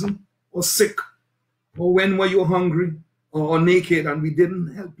in prison or sick, or when were you hungry or naked and we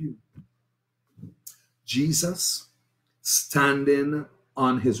didn't help you? Jesus, standing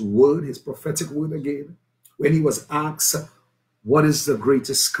on his word, his prophetic word again, when he was asked, what is the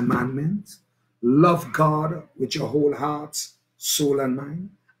greatest commandment? Love God with your whole heart, soul, and mind,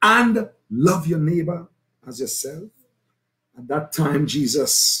 and love your neighbor as yourself. At that time,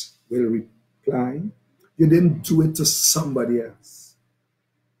 Jesus will reply, you didn't do it to somebody else.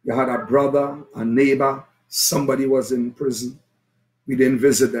 You had a brother, a neighbor, somebody was in prison. We didn't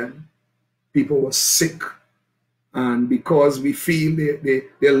visit them. People were sick. And because we feel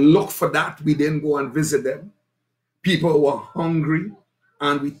they look for that, we didn't go and visit them. People were hungry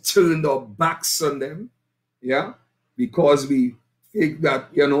and we turned our backs on them. Yeah. Because we think that,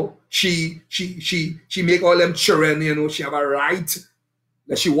 you know, she make all them children, you know, she have a right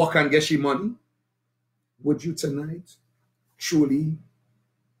that she walk and get she money. Would you tonight truly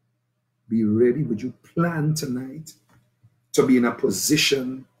be ready? Would you plan tonight to be in a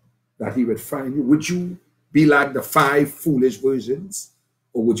position that he would find you? Would you be like the 5 foolish virgins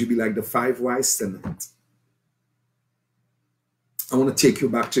Or would you be like the 5 wise tonight? I want to take you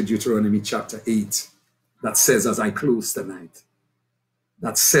back to Deuteronomy chapter 8. That says, as I close tonight,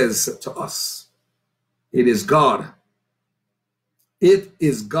 that says to us, it is God. It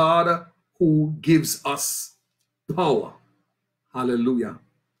is God who gives us power. Hallelujah.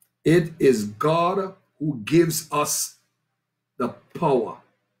 It is God who gives us the power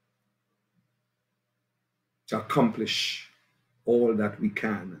to accomplish all that we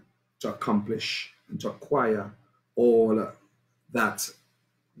can, to accomplish and to acquire all that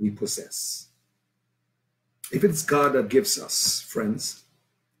we possess. If it's God that gives us, friends,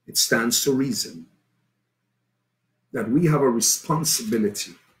 it stands to reason that we have a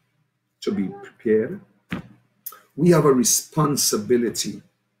responsibility to be prepared. We have a responsibility,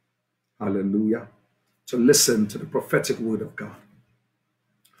 hallelujah, to listen to the prophetic word of God.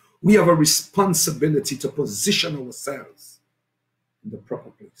 We have a responsibility to position ourselves in the proper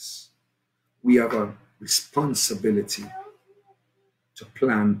place. We have a responsibility to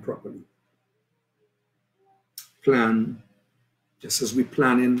plan properly. Plan, just as we're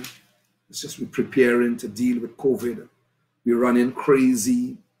planning, just as we're preparing to deal with COVID. We're running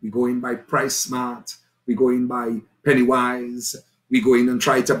crazy. We go in by Price Smart. We go in by Pennywise. We go in and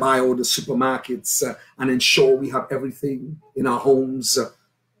try to buy all the supermarkets and ensure we have everything in our homes.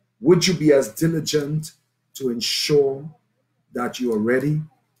 Would you be as diligent to ensure that you are ready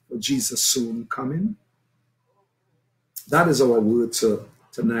for Jesus soon coming? That is our word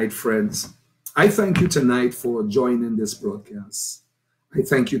tonight, friends. I thank you tonight for joining this broadcast. I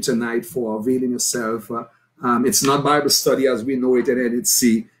thank you tonight for availing yourself. It's not Bible study as we know it at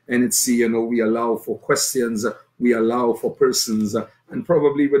NHC. NHC, you know, we allow for questions, we allow for persons, and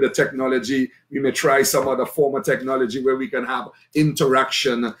probably with the technology, we may try some other form of technology where we can have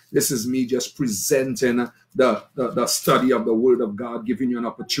interaction. This is me just presenting the study of the Word of God, giving you an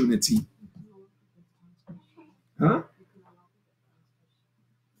opportunity. Huh?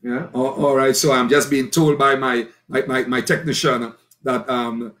 Yeah. All right. So I'm just being told by my technician that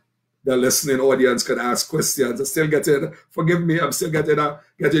the listening audience could ask questions. I'm still getting, forgive me, I'm still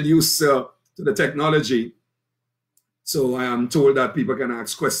getting used to the technology. So I am told that people can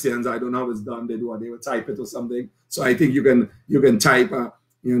ask questions. I don't know how it's done. They will type it or something. So I think you can type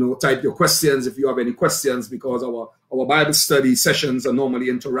type your questions if you have any questions, because our Bible study sessions are normally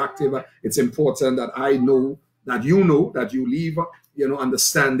interactive. It's important that I know that you leave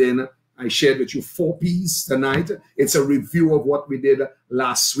understanding. I shared with you 4 P's tonight. It's a review of what we did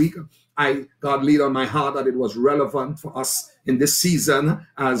last week. God laid on my heart that it was relevant for us in this season,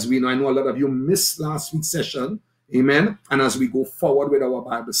 as we know. I know a lot of you missed last week's session. Amen. And as we go forward with our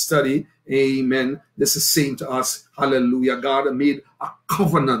Bible study, amen, this is saying to us, hallelujah, God made a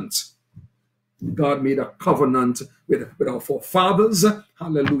covenant. God made a covenant with our forefathers,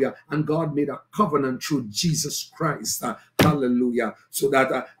 hallelujah, and God made a covenant through Jesus Christ, hallelujah, so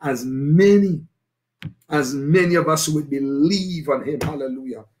that as many of us who would believe on him,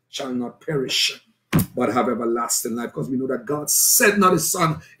 hallelujah, shall not perish, but have everlasting life, because we know that God sent not his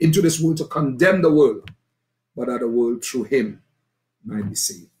son into this world to condemn the world, but that the world through him might be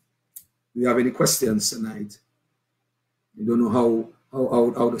saved. Do you have any questions tonight? You don't know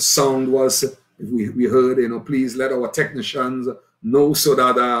how the sound was. If we heard, please let our technicians know, so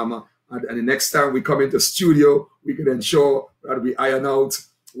that and the next time we come into studio, we can ensure that we iron out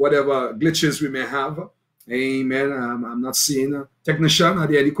whatever glitches we may have. Amen. I'm not seeing a technician. Are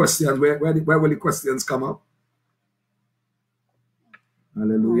there any questions? Where will the questions come up?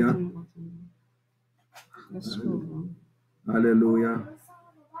 Hallelujah. Hallelujah.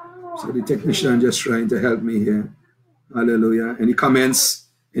 So the technician just trying to help me here. Hallelujah. Any comments?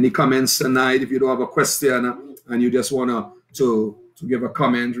 Any comments tonight? If you don't have a question and you just want to give a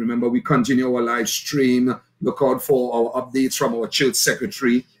comment, remember we continue our live stream. Look out for our updates from our church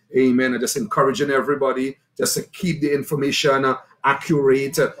secretary. Amen. I'm just encouraging everybody just to keep the information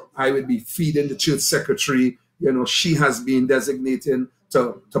accurate. I will be feeding the church secretary. She has been designated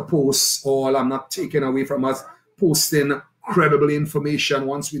to post all. I'm not taking away from us posting credible information.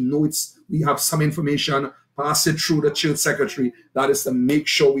 Once we know we have some information, pass it through the church secretary. That is to make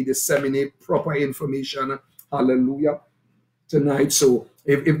sure we disseminate proper information. Hallelujah. Tonight. So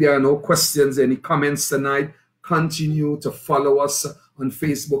if there are no questions, any comments tonight, continue to follow us on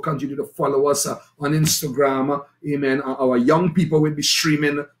Facebook, continue to follow us on Instagram. Amen. Our young people will be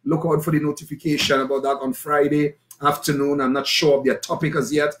streaming. Look out for the notification about that on Friday afternoon. I'm not sure of their topic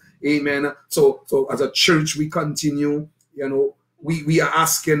as yet. Amen. So as a church, we continue, we are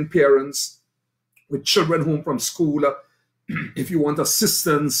asking parents with children home from school if you want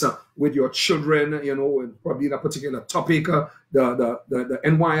assistance with your children, you know, and probably that particular topic, the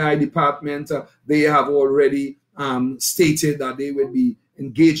NYI department, they have already stated that they will be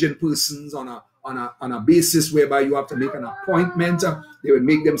engaging persons on a basis whereby you have to make an appointment. They will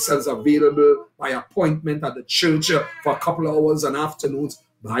make themselves available by appointment at the church for a couple of hours and afternoons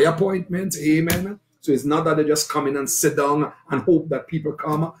by appointment. Amen. So it's not that they just come in and sit down and hope that people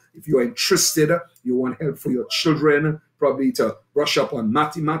come. If you're interested, you want help for your children, probably to brush up on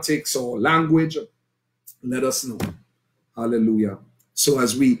mathematics or language, let us know. Hallelujah. So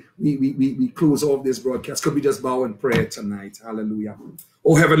as we close off this broadcast, could we just bow in prayer tonight? Hallelujah.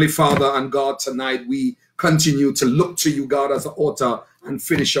 Oh, Heavenly Father and God, tonight we continue to look to you, God, as the author and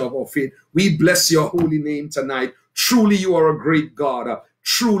finisher of our faith. We bless your holy name tonight. Truly, you are a great God.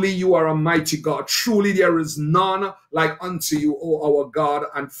 Truly, you are a mighty God. Truly, there is none like unto you, O our God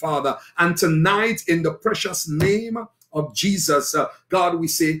and Father. And tonight, in the precious name of Jesus, God, we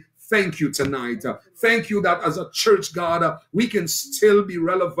say thank you tonight. Thank you that as a church, God, we can still be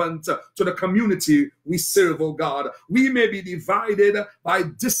relevant to the community we serve, oh God. We may be divided by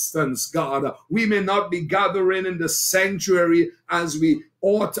distance, God. We may not be gathering in the sanctuary as we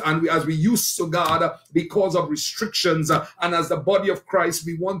ought and as we used to, God, because of restrictions. And as the body of Christ,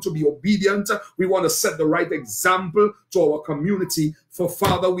 we want to be obedient. We want to set the right example to our community. For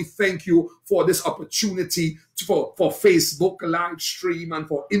Father, we thank you for this opportunity for Facebook live stream and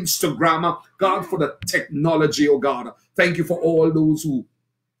for Instagram, God, for the technology, oh God. Thank you for all those who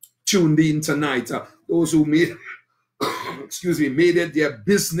tuned in tonight, those who made made it their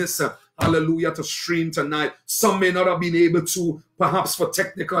business, hallelujah, to stream tonight. Some may not have been able to, perhaps for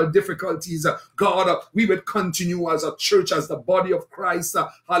technical difficulties. God, we would continue as a church, as the body of Christ,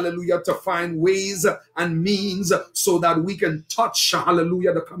 hallelujah, to find ways and means so that we can touch,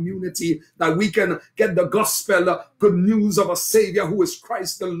 hallelujah, the community, that we can get the gospel, good news of a Savior who is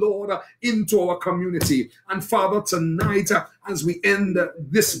Christ the Lord, into our community. And Father, tonight, as we end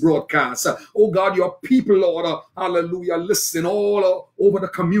this broadcast, oh God, your people, Lord, hallelujah, listening all over the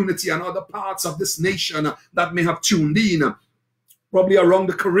community and other parts of this nation that may have tuned in, probably around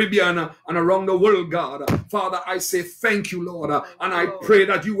the Caribbean and around the world, God. Father, I say thank you, Lord. And I pray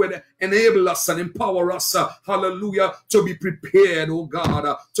that you would enable us and empower us, hallelujah, to be prepared, oh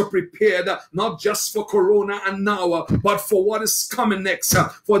God, to prepare not just for Corona and now, but for what is coming next,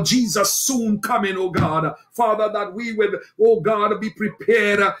 for Jesus soon coming, oh God. Father, that we would, oh God, be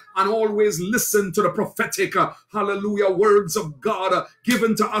prepared and always listen to the prophetic, hallelujah, words of God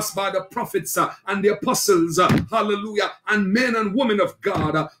given to us by the prophets and the apostles, hallelujah, and men and women of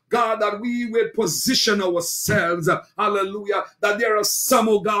God, God, that we will position ourselves, hallelujah, that there are some,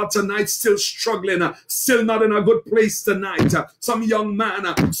 oh God, tonight still struggling, still not in a good place tonight, some young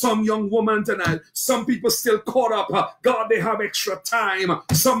man, some young woman tonight, some people still caught up, God, they have extra time,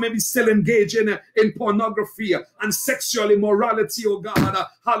 some may be still engaging in pornography and sexual immorality, oh God,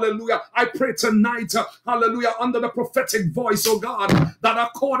 hallelujah. I pray tonight, hallelujah, under the prophetic voice, oh God, that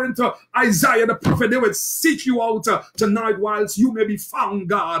according to Isaiah the prophet, they would seek you out tonight whilst you may be found,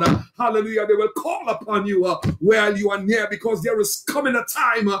 God. Hallelujah. They will call upon you while you are near, because there is coming a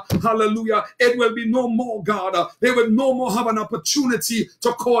time, hallelujah, it will be no more, God. They will no more have an opportunity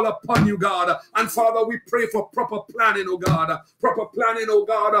to call upon you, God. And Father, we pray for proper planning, oh God. Proper planning, oh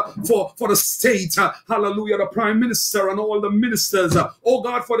God, for the state, hallelujah, the Prime Minister and all the ministers, oh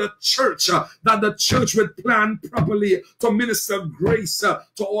God, for the church, that the church would plan properly to minister grace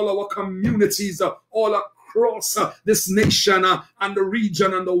to all our communities, all across this nation and the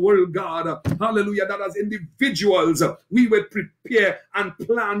region and the world, God. Hallelujah. That as individuals, we would prepare and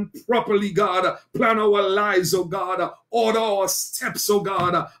plan properly, God. Plan our lives, oh God. Order our steps, oh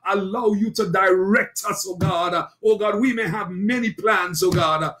God. Allow you to direct us, oh God. Oh God, we may have many plans, oh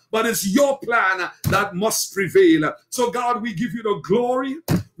God, but it's your plan that must prevail. So God, we give you the glory.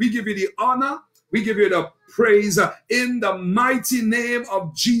 We give you the honor. We give you the praise in the mighty name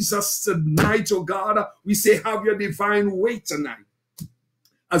of Jesus tonight, oh God. We say, have your divine way tonight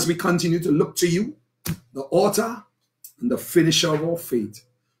as we continue to look to you, the author and the finisher of our faith.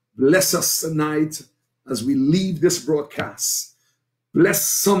 Bless us tonight as we leave this broadcast. Bless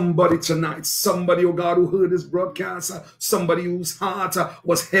somebody tonight, somebody, oh God, who heard this broadcast, somebody whose heart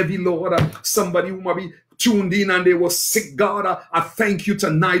was heavy, Lord, somebody who might be tuned in and they were sick, God. I thank you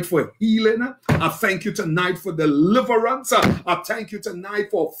tonight for healing. I thank you tonight for deliverance. I thank you tonight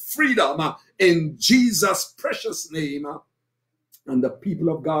for freedom in Jesus' precious name. And the people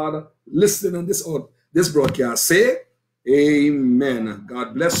of God listening on this broadcast say, amen.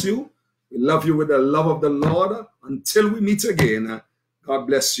 God bless you. We love you with the love of the Lord. Until we meet again, God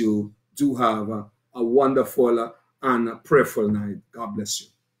bless you. Do have a wonderful and prayerful night. God bless you.